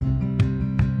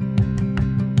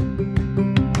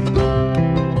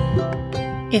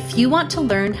If you want to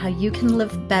learn how you can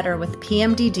live better with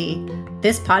PMDD,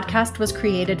 this podcast was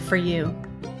created for you.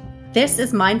 This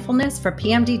is Mindfulness for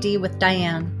PMDD with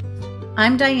Diane.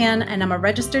 I'm Diane, and I'm a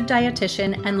registered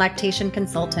dietitian and lactation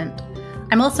consultant.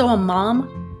 I'm also a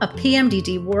mom, a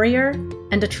PMDD warrior,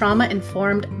 and a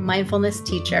trauma-informed mindfulness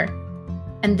teacher.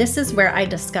 And this is where I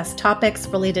discuss topics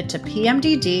related to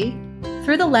PMDD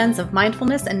through the lens of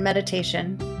mindfulness and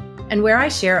meditation, and where I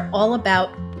share all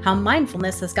about how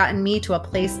mindfulness has gotten me to a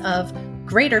place of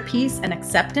greater peace and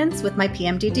acceptance with my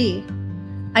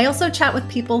PMDD. I also chat with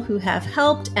people who have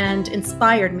helped and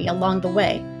inspired me along the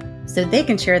way, so they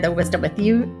can share their wisdom with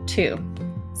you too.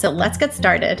 So let's get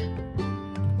started.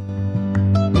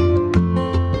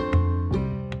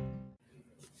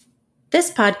 This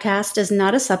podcast is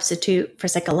not a substitute for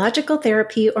psychological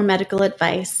therapy or medical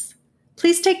advice.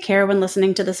 Please take care when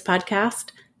listening to this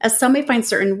podcast, as some may find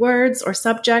certain words or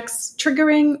subjects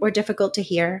triggering or difficult to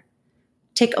hear.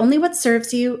 Take only what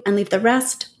serves you and leave the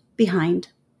rest behind.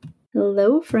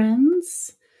 Hello,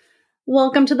 friends.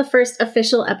 Welcome to the first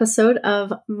official episode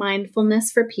of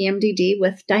Mindfulness for PMDD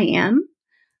with Diane.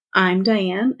 I'm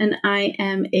Diane, and I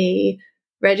am a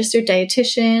registered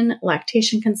dietitian,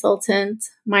 lactation consultant,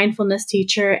 mindfulness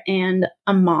teacher, and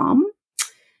a mom.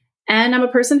 And I'm a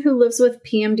person who lives with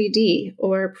PMDD,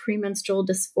 or premenstrual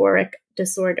dysphoric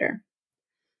disorder.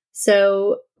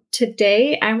 So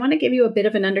today I want to give you a bit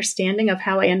of an understanding of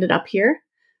how I ended up here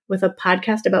with a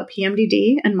podcast about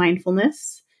PMDD and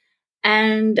mindfulness.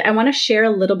 And I want to share a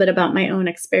little bit about my own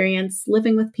experience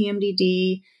living with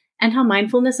PMDD and how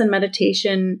mindfulness and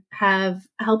meditation have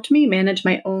helped me manage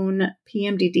my own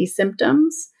PMDD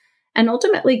symptoms and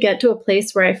ultimately get to a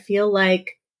place where I feel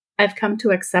like I've come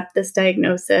to accept this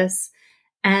diagnosis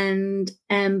and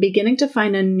am beginning to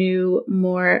find a new,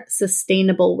 more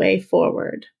sustainable way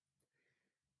forward.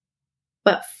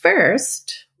 But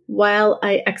first, while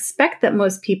I expect that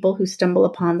most people who stumble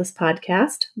upon this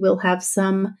podcast will have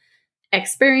some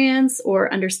experience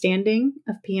or understanding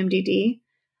of PMDD,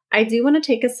 I do want to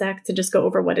take a sec to just go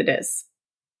over what it is.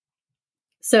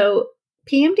 So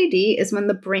PMDD is when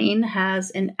the brain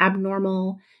has an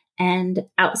abnormal and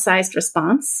outsized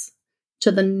response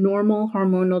to the normal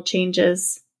hormonal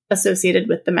changes associated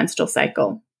with the menstrual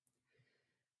cycle.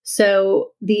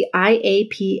 So the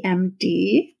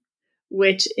IAPMD,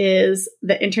 which is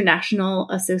the International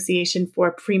Association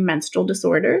for Premenstrual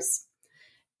Disorders,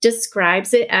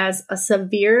 describes it as a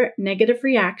severe negative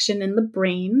reaction in the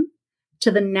brain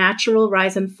to the natural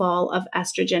rise and fall of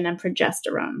estrogen and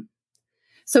progesterone.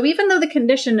 So even though the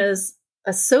condition is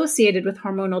associated with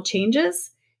hormonal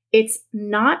changes, it's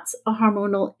not a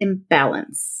hormonal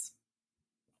imbalance.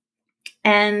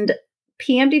 And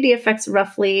PMDD affects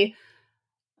roughly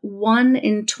 1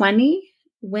 in 20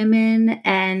 women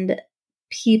and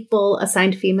people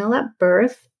assigned female at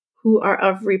birth who are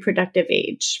of reproductive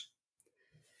age.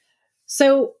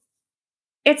 So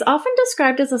it's often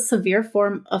described as a severe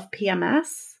form of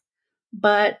PMS,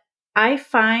 but I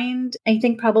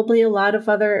think probably a lot of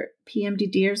other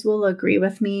PMDDers will agree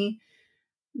with me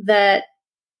that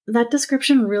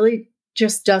description really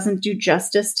just doesn't do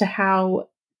justice to how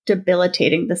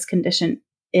debilitating this condition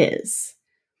is.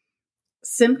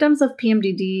 Symptoms of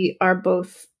PMDD are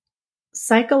both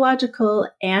psychological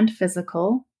and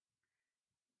physical,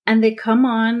 and they come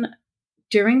on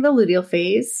during the luteal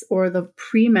phase or the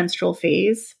premenstrual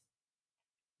phase.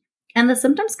 And the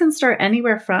symptoms can start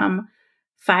anywhere from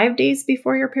 5 days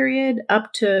before your period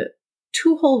up to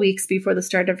 2 whole weeks before the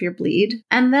start of your bleed.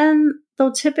 And then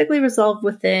they'll typically resolve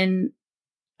within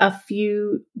a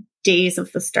few days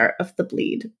of the start of the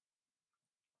bleed.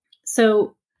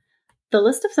 So the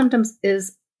list of symptoms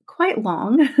is quite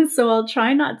long, so I'll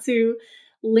try not to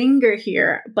linger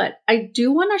here, but I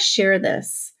do want to share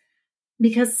this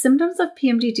because symptoms of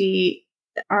PMDD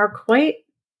are quite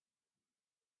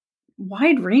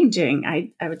wide-ranging,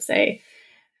 I would say.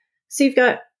 So you've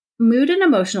got mood and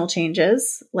emotional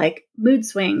changes, like mood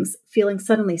swings, feeling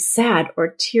suddenly sad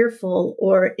or tearful,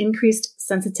 or increased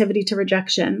sensitivity to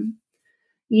rejection.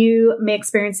 You may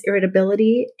experience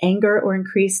irritability, anger, or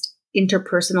increased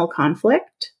interpersonal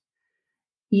conflict.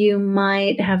 You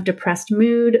might have depressed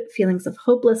mood, feelings of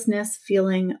hopelessness,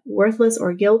 feeling worthless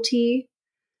or guilty.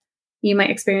 You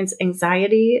might experience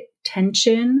anxiety,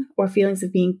 tension, or feelings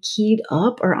of being keyed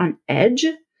up or on edge.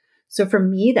 So for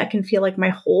me, that can feel like my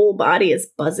whole body is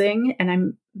buzzing and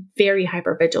I'm very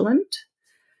hypervigilant.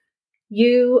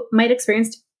 You might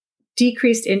experience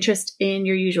decreased interest in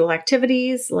your usual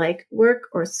activities like work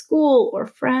or school or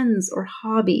friends or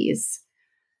hobbies.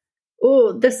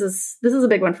 Oh, this is a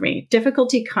big one for me.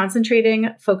 Difficulty concentrating,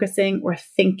 focusing, or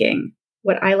thinking.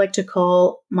 what I like to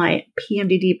call my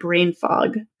PMDD brain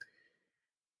fog.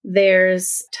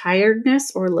 There's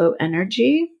tiredness or low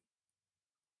energy,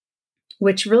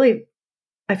 which really,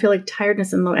 I feel like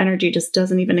tiredness and low energy just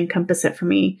doesn't even encompass it for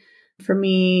me. For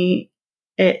me,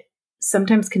 it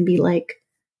sometimes can be like,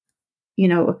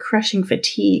 a crushing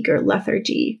fatigue or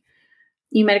lethargy.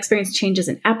 You might experience changes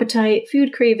in appetite,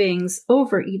 food cravings,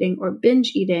 overeating, or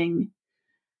binge eating.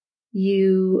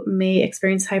 You may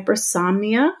experience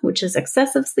hypersomnia, which is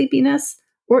excessive sleepiness,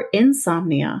 or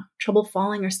insomnia, trouble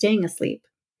falling or staying asleep.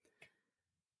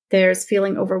 There's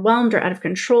feeling overwhelmed or out of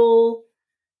control.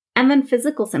 And then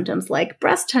physical symptoms like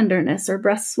breast tenderness or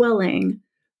breast swelling,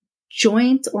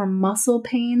 joint or muscle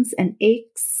pains and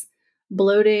aches,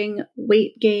 bloating,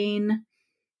 weight gain.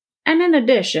 And in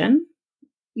addition,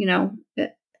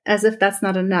 as if that's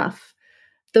not enough,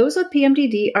 those with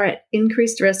PMDD are at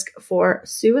increased risk for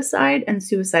suicide and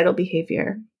suicidal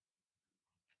behavior.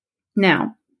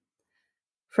 Now,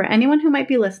 for anyone who might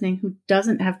be listening who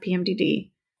doesn't have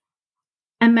PMDD,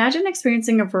 imagine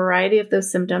experiencing a variety of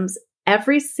those symptoms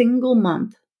every single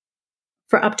month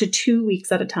for up to 2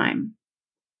 weeks at a time.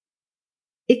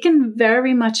 It can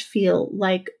very much feel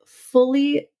like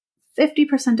fully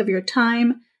 50% of your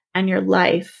time and your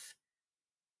life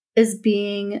is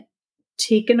being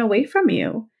taken away from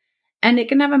you. And it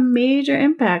can have a major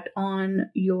impact on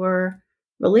your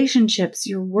relationships,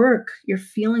 your work, your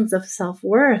feelings of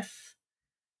self-worth.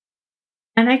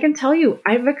 And I can tell you,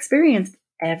 I've experienced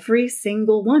every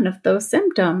single one of those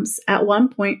symptoms at one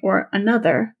point or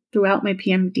another throughout my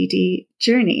PMDD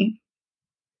journey.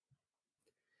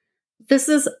 This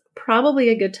is probably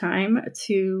a good time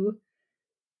to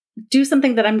do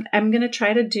something that I'm going to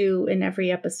try to do in every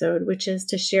episode, which is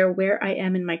to share where I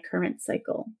am in my current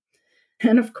cycle.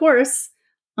 And of course,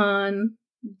 on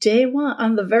day one,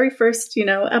 on the very first,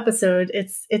 episode,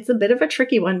 it's a bit of a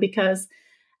tricky one because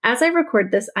as I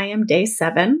record this, I am day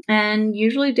 7, and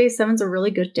usually day 7 is a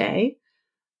really good day,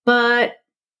 but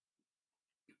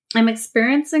I'm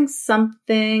experiencing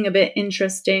something a bit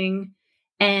interesting,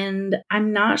 and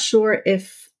I'm not sure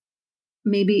if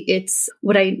maybe it's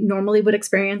what I normally would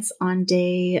experience on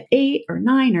day 8 or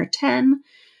 9 or 10.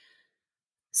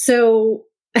 So,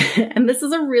 and this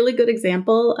is a really good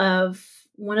example of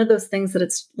one of those things that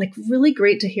it's like really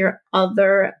great to hear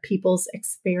other people's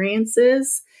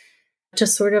experiences to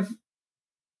sort of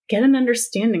get an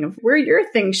understanding of where your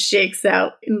thing shakes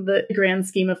out in the grand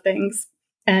scheme of things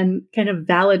and kind of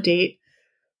validate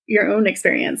your own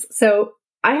experience. So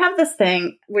I have this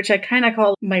thing, which I kind of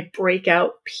call my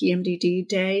breakout PMDD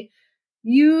day,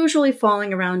 usually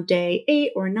falling around day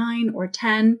 8 or 9 or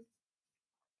 10.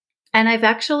 And I've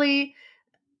actually,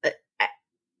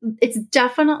 it's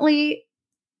definitely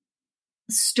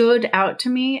stood out to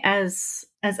me as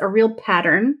a real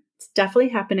pattern. It's definitely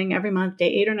happening every month,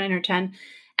 day 8 or 9 or 10.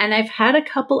 And I've had a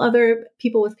couple other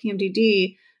people with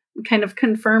PMDD kind of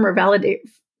confirm or validate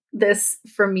this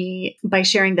for me by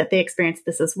sharing that they experienced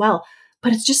this as well.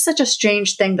 But it's just such a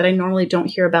strange thing that I normally don't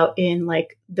hear about in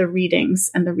like the readings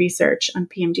and the research on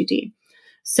PMDD.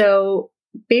 So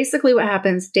basically what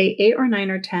happens day 8 or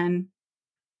 9 or 10,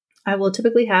 I will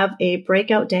typically have a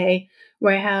breakout day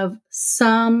where I have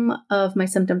some of my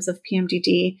symptoms of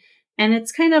PMDD. And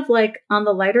it's kind of like on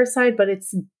the lighter side, but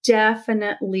it's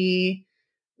definitely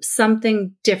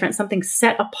something different, something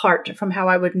set apart from how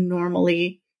I would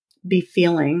normally be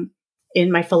feeling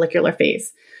in my follicular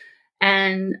phase.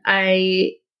 And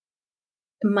I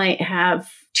might have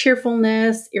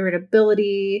tearfulness,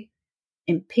 irritability,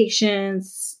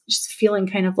 impatience, just feeling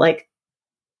kind of like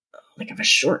I have a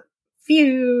short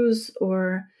fuse,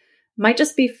 or might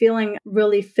just be feeling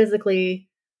really physically,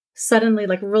 suddenly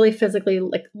like really physically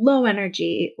like low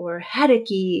energy or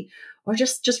headachy or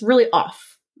just really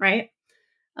off, right?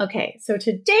 Okay, so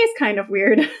today's kind of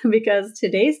weird because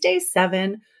today's day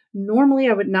 7. Normally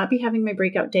I would not be having my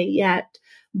breakout day yet,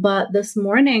 but this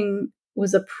morning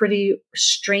was a pretty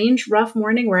strange, rough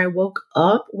morning where I woke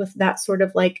up with that sort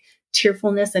of like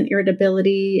tearfulness and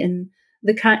irritability and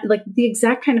the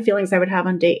exact kind of feelings I would have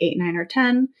on day 8, 9, or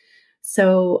 10.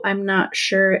 So I'm not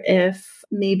sure if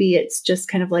maybe it's just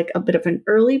kind of like a bit of an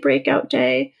early breakout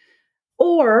day,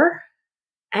 or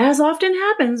as often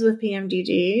happens with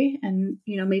PMDD, and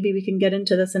maybe we can get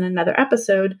into this in another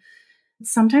episode,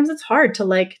 sometimes it's hard to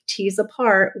like tease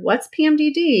apart what's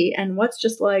PMDD and what's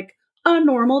just like a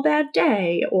normal bad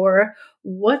day, or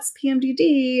what's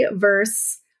PMDD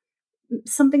versus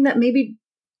something that maybe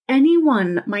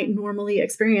anyone might normally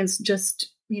experience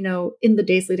just, in the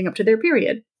days leading up to their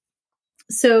period.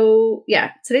 So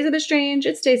yeah, today's a bit strange.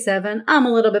 It's day 7. I'm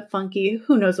a little bit funky.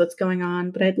 Who knows what's going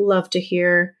on, but I'd love to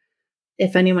hear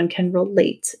if anyone can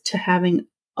relate to having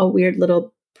a weird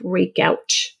little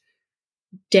breakout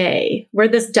day where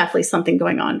there's definitely something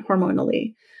going on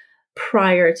hormonally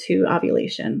prior to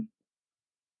ovulation.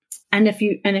 And if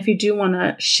you do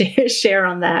want to share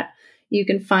on that, you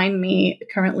can find me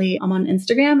currently. I'm on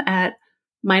Instagram at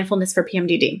Mindfulness for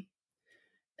PMDD.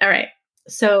 All right.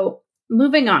 So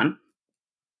moving on,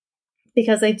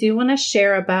 because I do want to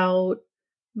share about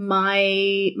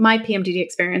my PMDD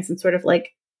experience and sort of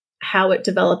like how it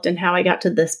developed and how I got to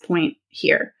this point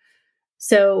here.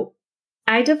 So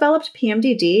I developed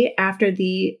PMDD after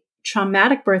the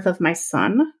traumatic birth of my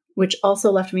son, which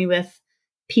also left me with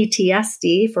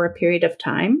PTSD for a period of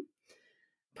time,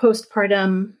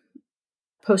 postpartum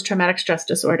post-traumatic stress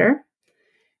disorder.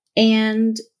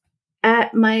 And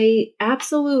at my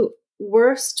absolute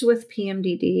worst with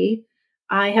PMDD,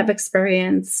 I have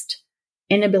experienced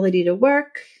inability to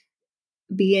work,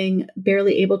 being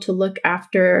barely able to look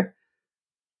after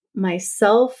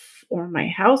myself or my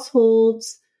household,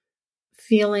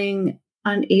 feeling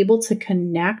unable to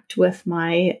connect with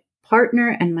my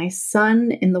partner and my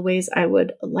son in the ways I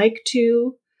would like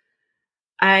to.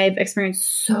 I've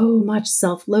experienced so much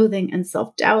self-loathing and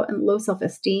self-doubt and low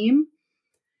self-esteem,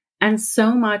 and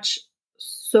so much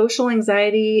social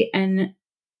anxiety and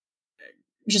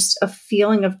just a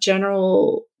feeling of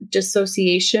general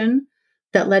dissociation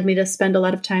that led me to spend a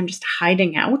lot of time just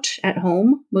hiding out at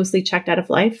home, mostly checked out of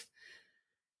life.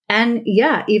 And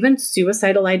yeah, even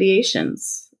suicidal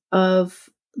ideations of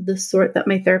the sort that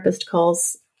my therapist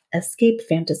calls escape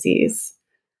fantasies.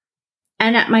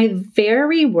 And at my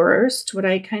very worst, what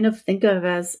I kind of think of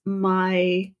as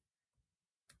my,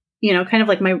 kind of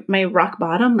like my rock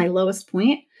bottom, my lowest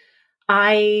point,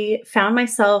 I found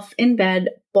myself in bed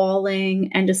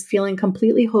bawling and just feeling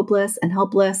completely hopeless and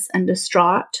helpless and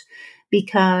distraught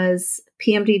because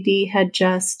PMDD had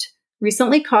just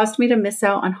recently caused me to miss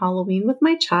out on Halloween with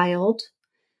my child,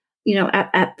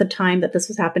 at the time that this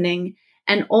was happening.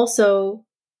 And also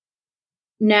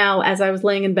now, as I was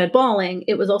laying in bed bawling,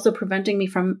 it was also preventing me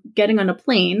from getting on a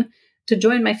plane to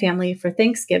join my family for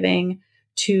Thanksgiving,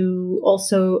 to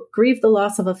also grieve the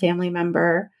loss of a family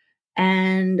member,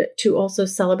 and to also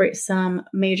celebrate some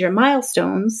major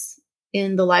milestones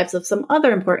in the lives of some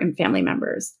other important family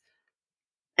members.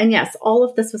 And yes, all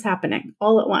of this was happening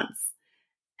all at once.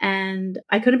 And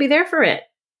I couldn't be there for it.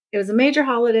 It was a major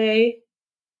holiday.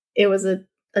 It was a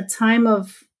time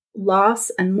of loss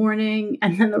and mourning.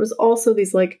 And then there was also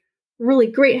these like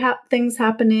really great things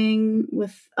happening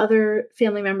with other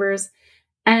family members.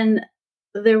 And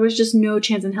there was just no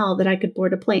chance in hell that I could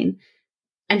board a plane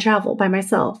and travel by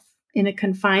myself in a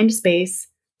confined space,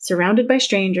 surrounded by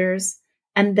strangers,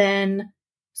 and then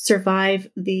survive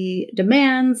the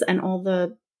demands and all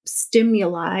the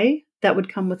stimuli that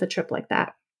would come with a trip like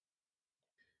that.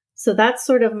 So that's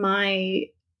sort of my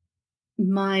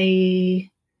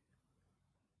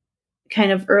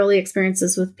kind of early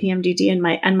experiences with PMDD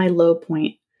and my low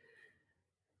point.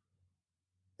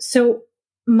 So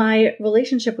my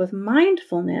relationship with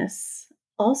mindfulness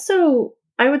also,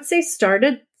 I would say,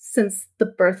 started since the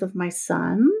birth of my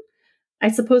son. I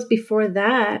suppose before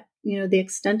that, the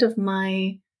extent of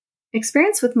my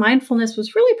experience with mindfulness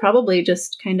was really probably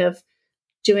just kind of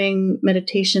doing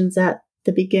meditations at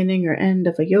the beginning or end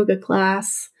of a yoga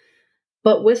class.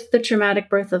 But with the traumatic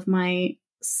birth of my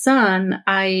son,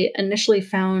 I initially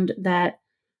found that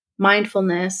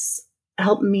mindfulness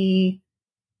helped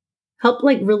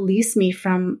release me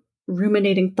from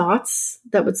ruminating thoughts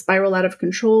that would spiral out of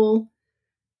control.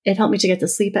 It helped me to get to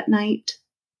sleep at night.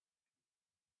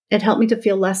 It helped me to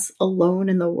feel less alone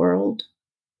in the world.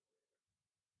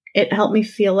 It helped me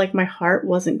feel like my heart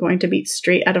wasn't going to beat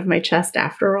straight out of my chest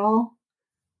after all.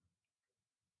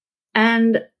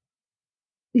 And,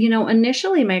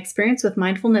 initially my experience with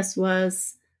mindfulness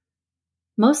was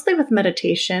mostly with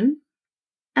meditation,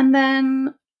 and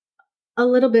then a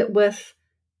little bit with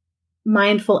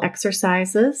mindful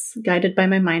exercises guided by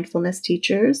my mindfulness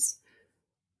teachers.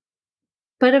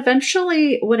 But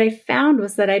eventually what I found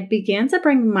was that I began to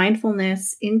bring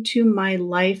mindfulness into my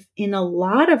life in a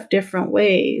lot of different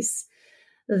ways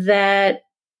that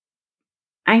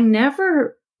I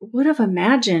never would have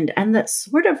imagined, and that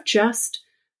sort of just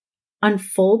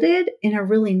unfolded in a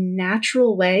really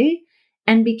natural way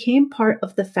and became part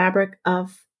of the fabric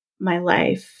of my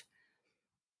life.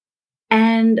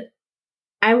 And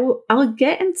I'll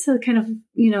get into kind of,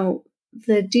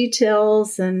 the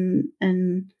details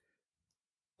and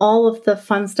all of the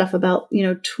fun stuff about,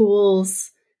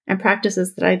 tools and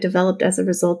practices that I developed as a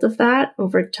result of that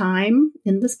over time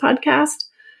in this podcast.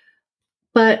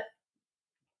 But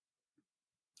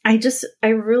I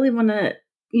really want to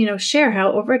share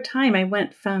how over time I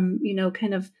went from,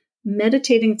 kind of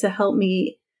meditating to help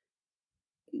me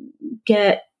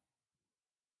get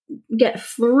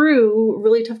through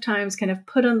really tough times, kind of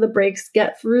put on the brakes,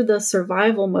 get through the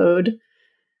survival mode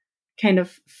kind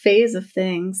of phase of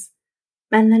things.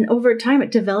 And then over time,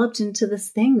 it developed into this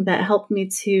thing that helped me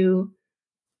to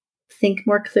think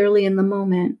more clearly in the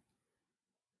moment,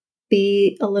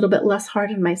 be a little bit less hard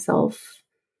on myself,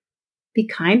 be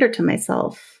kinder to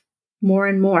myself more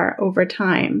and more over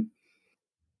time.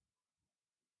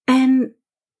 And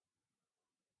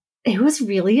it was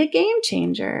really a game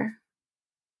changer.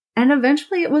 And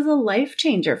eventually it was a life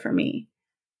changer for me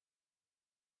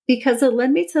because it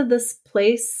led me to this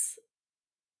place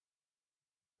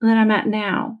that I'm at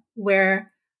now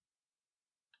where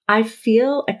I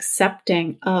feel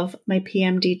accepting of my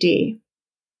PMDD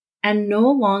and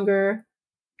no longer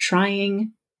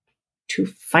trying to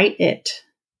fight it.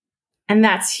 And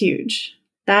that's huge.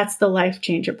 That's the life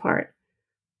changer part.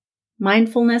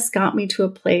 Mindfulness got me to a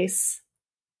place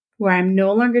where I'm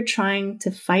no longer trying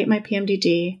to fight my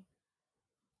PMDD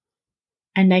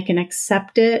and I can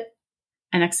accept it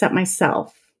and accept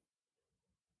myself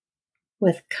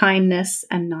with kindness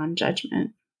and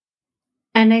non-judgment.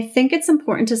 And I think it's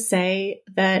important to say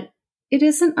that it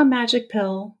isn't a magic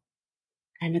pill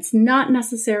and it's not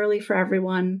necessarily for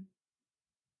everyone.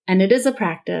 And it is a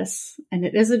practice and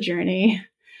it is a journey,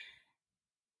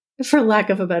 for lack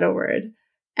of a better word.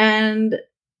 And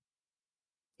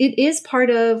it is part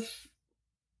of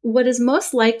what is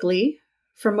most likely,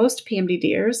 for most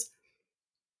PMDDers,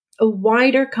 a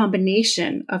wider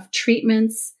combination of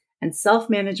treatments and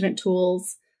self-management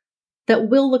tools that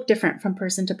will look different from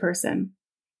person to person.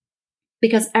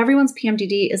 Because everyone's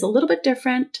PMDD is a little bit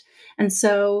different. And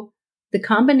so the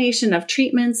combination of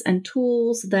treatments and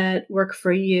tools that work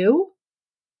for you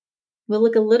will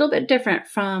look a little bit different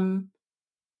from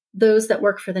those that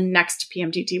work for the next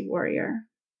PMDD warrior.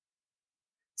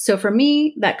 So for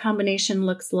me, that combination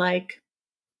looks like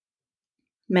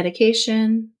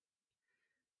medication,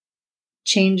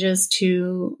 changes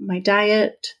to my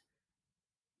diet,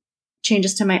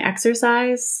 changes to my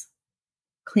exercise,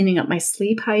 cleaning up my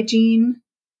sleep hygiene,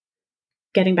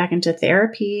 getting back into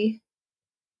therapy,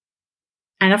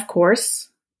 and of course,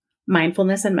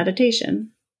 mindfulness and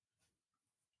meditation.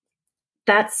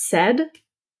 That said,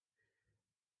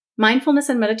 mindfulness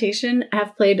and meditation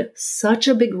have played such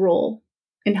a big role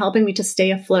in helping me to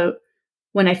stay afloat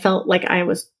when I felt like I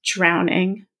was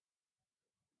drowning,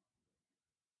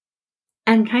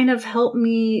 and kind of help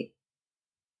me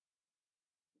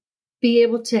be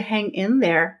able to hang in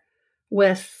there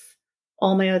with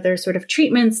all my other sort of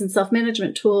treatments and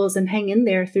self-management tools and hang in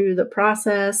there through the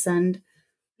process and,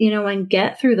 and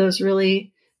get through those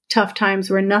really tough times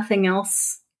where nothing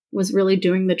else was really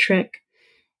doing the trick.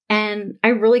 And I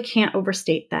really can't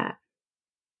overstate that.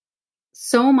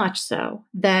 So much so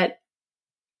that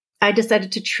I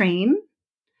decided to train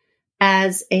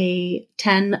as a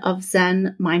 10 of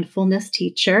Zen mindfulness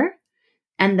teacher,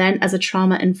 and then as a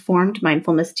trauma-informed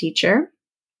mindfulness teacher.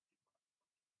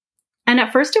 And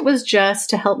at first it was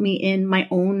just to help me in my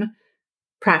own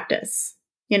practice.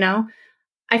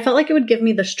 I felt like it would give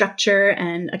me the structure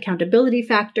and accountability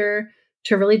factor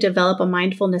to really develop a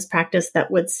mindfulness practice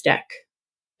that would stick.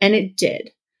 And it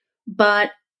did.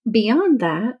 But beyond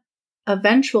that,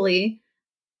 eventually,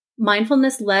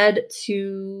 mindfulness led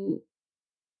to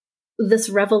this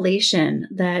revelation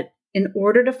that in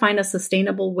order to find a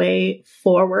sustainable way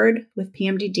forward with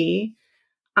PMDD,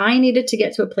 I needed to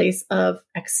get to a place of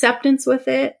acceptance with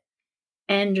it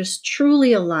and just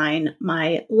truly align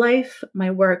my life,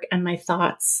 my work, and my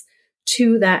thoughts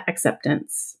to that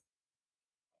acceptance.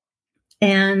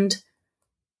 And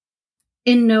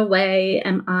in no way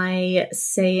am I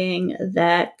saying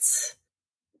that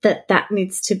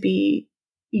needs to be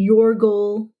your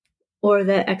goal or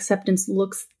that acceptance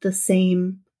looks the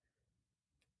same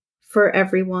for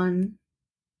everyone.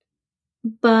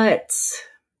 But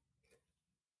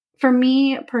for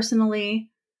me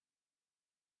personally,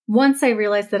 once I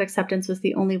realized that acceptance was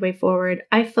the only way forward,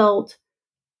 I felt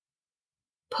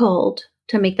pulled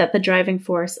to make that the driving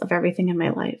force of everything in my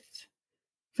life,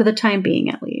 for the time being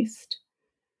at least.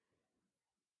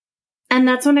 And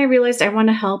that's when I realized I want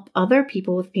to help other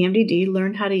people with PMDD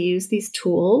learn how to use these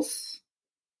tools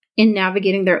in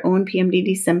navigating their own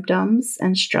PMDD symptoms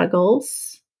and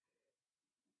struggles.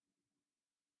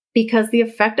 Because the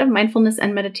effect of mindfulness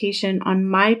and meditation on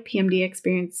my PMD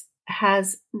experience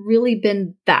has really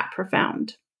been that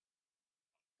profound.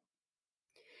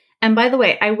 And by the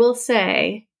way, I will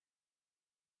say,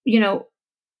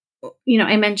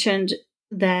 I mentioned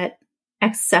that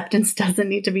acceptance doesn't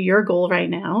need to be your goal right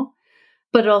now.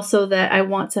 but also that I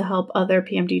want to help other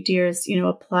PMDDers,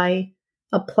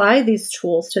 apply these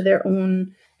tools to their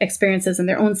own experiences and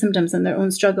their own symptoms and their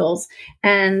own struggles.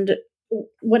 And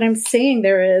what I'm saying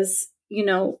there is,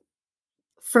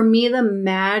 for me, the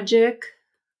magic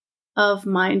of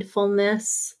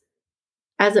mindfulness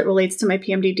as it relates to my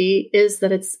PMDD is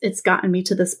that it's gotten me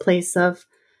to this place of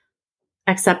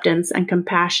acceptance and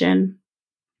compassion.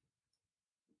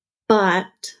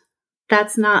 But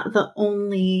that's not the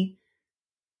only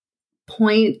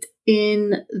point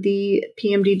in the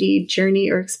PMDD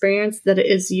journey or experience that it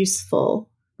is useful,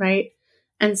 right?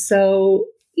 And so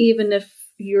even if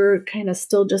you're kind of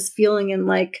still just feeling in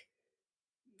like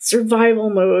survival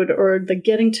mode or the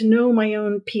getting to know my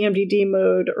own PMDD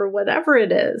mode or whatever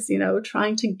it is,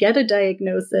 trying to get a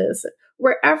diagnosis,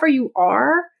 wherever you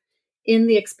are in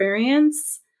the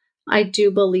experience, I do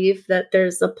believe that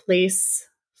there's a place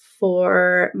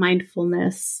for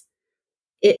mindfulness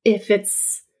if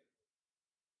it's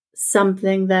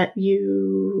something that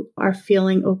you are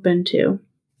feeling open to.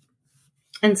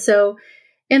 And so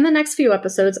in the next few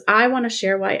episodes, I want to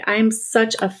share why I'm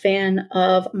such a fan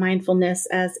of mindfulness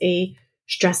as a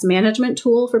stress management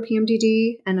tool for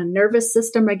PMDD and a nervous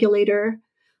system regulator,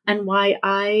 and why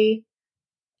I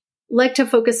like to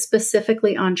focus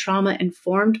specifically on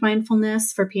trauma-informed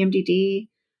mindfulness for PMDD.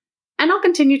 And I'll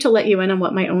continue to let you in on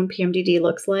what my own PMDD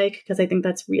looks like, because I think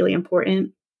that's really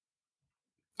important.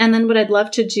 And then what I'd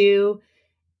love to do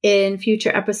in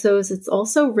future episodes, it's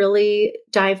also really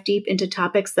dive deep into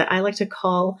topics that I like to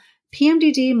call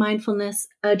PMDD mindfulness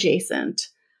adjacent.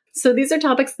 So these are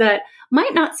topics that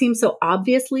might not seem so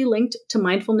obviously linked to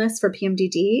mindfulness for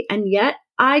PMDD, and yet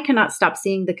I cannot stop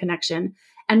seeing the connection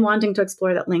and wanting to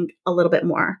explore that link a little bit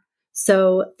more.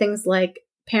 So things like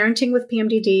parenting with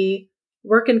PMDD,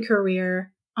 work and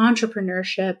career,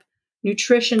 entrepreneurship,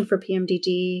 nutrition for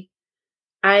PMDD.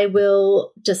 I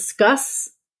will discuss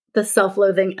the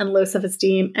self-loathing and low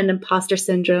self-esteem and imposter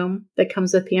syndrome that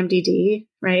comes with PMDD,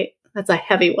 right? That's a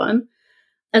heavy one,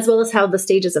 as well as how the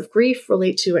stages of grief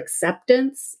relate to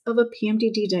acceptance of a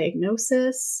PMDD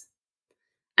diagnosis.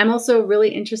 I'm also really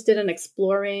interested in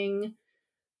exploring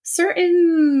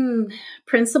certain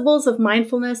principles of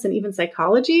mindfulness and even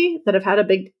psychology that have had a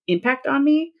big impact on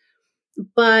me,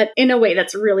 but in a way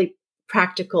that's really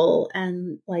practical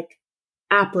and like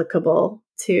applicable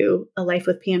to a life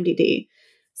with PMDD.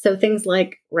 So things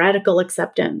like radical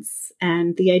acceptance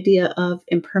and the idea of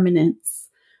impermanence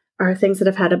are things that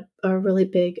have had a really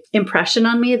big impression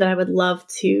on me that I would love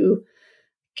to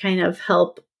kind of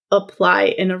help apply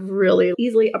in a really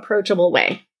easily approachable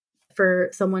way for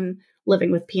someone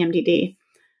living with PMDD.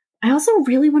 I also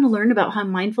really want to learn about how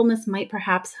mindfulness might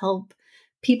perhaps help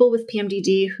people with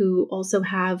PMDD who also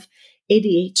have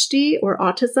ADHD or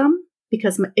autism,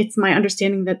 because it's my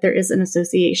understanding that there is an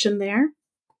association there,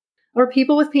 or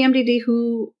people with PMDD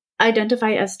who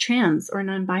identify as trans or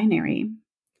non-binary.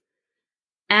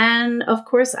 And of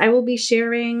course, I will be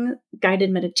sharing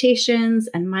guided meditations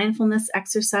and mindfulness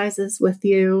exercises with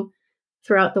you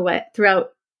throughout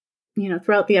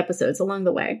the episodes along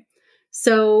the way.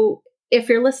 So if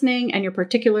you're listening and you're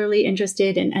particularly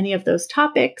interested in any of those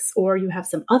topics, or you have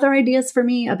some other ideas for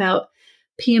me about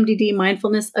PMDD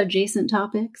mindfulness adjacent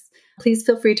topics, please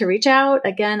feel free to reach out.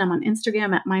 Again, I'm on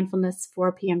Instagram at mindfulness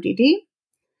for PMDD.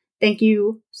 Thank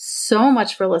you so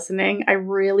much for listening. I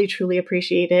really, truly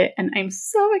appreciate it. And I'm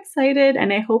so excited,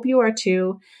 and I hope you are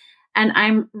too. And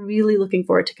I'm really looking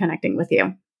forward to connecting with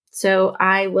you. So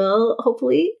I will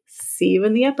hopefully see you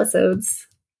in the episodes.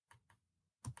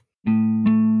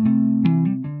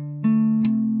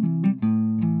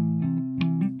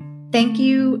 Thank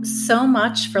you so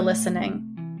much for listening.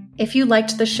 If you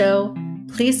liked the show,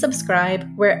 please subscribe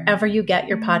wherever you get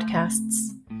your podcasts.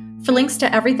 For links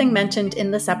to everything mentioned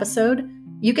in this episode,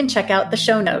 you can check out the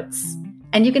show notes.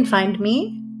 And you can find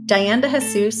me, Diane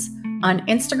DeJesus, on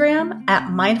Instagram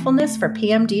at Mindfulness for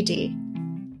PMDD.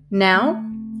 Now,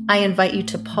 I invite you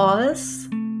to pause,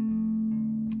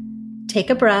 take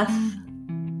a breath,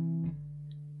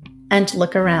 and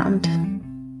look around.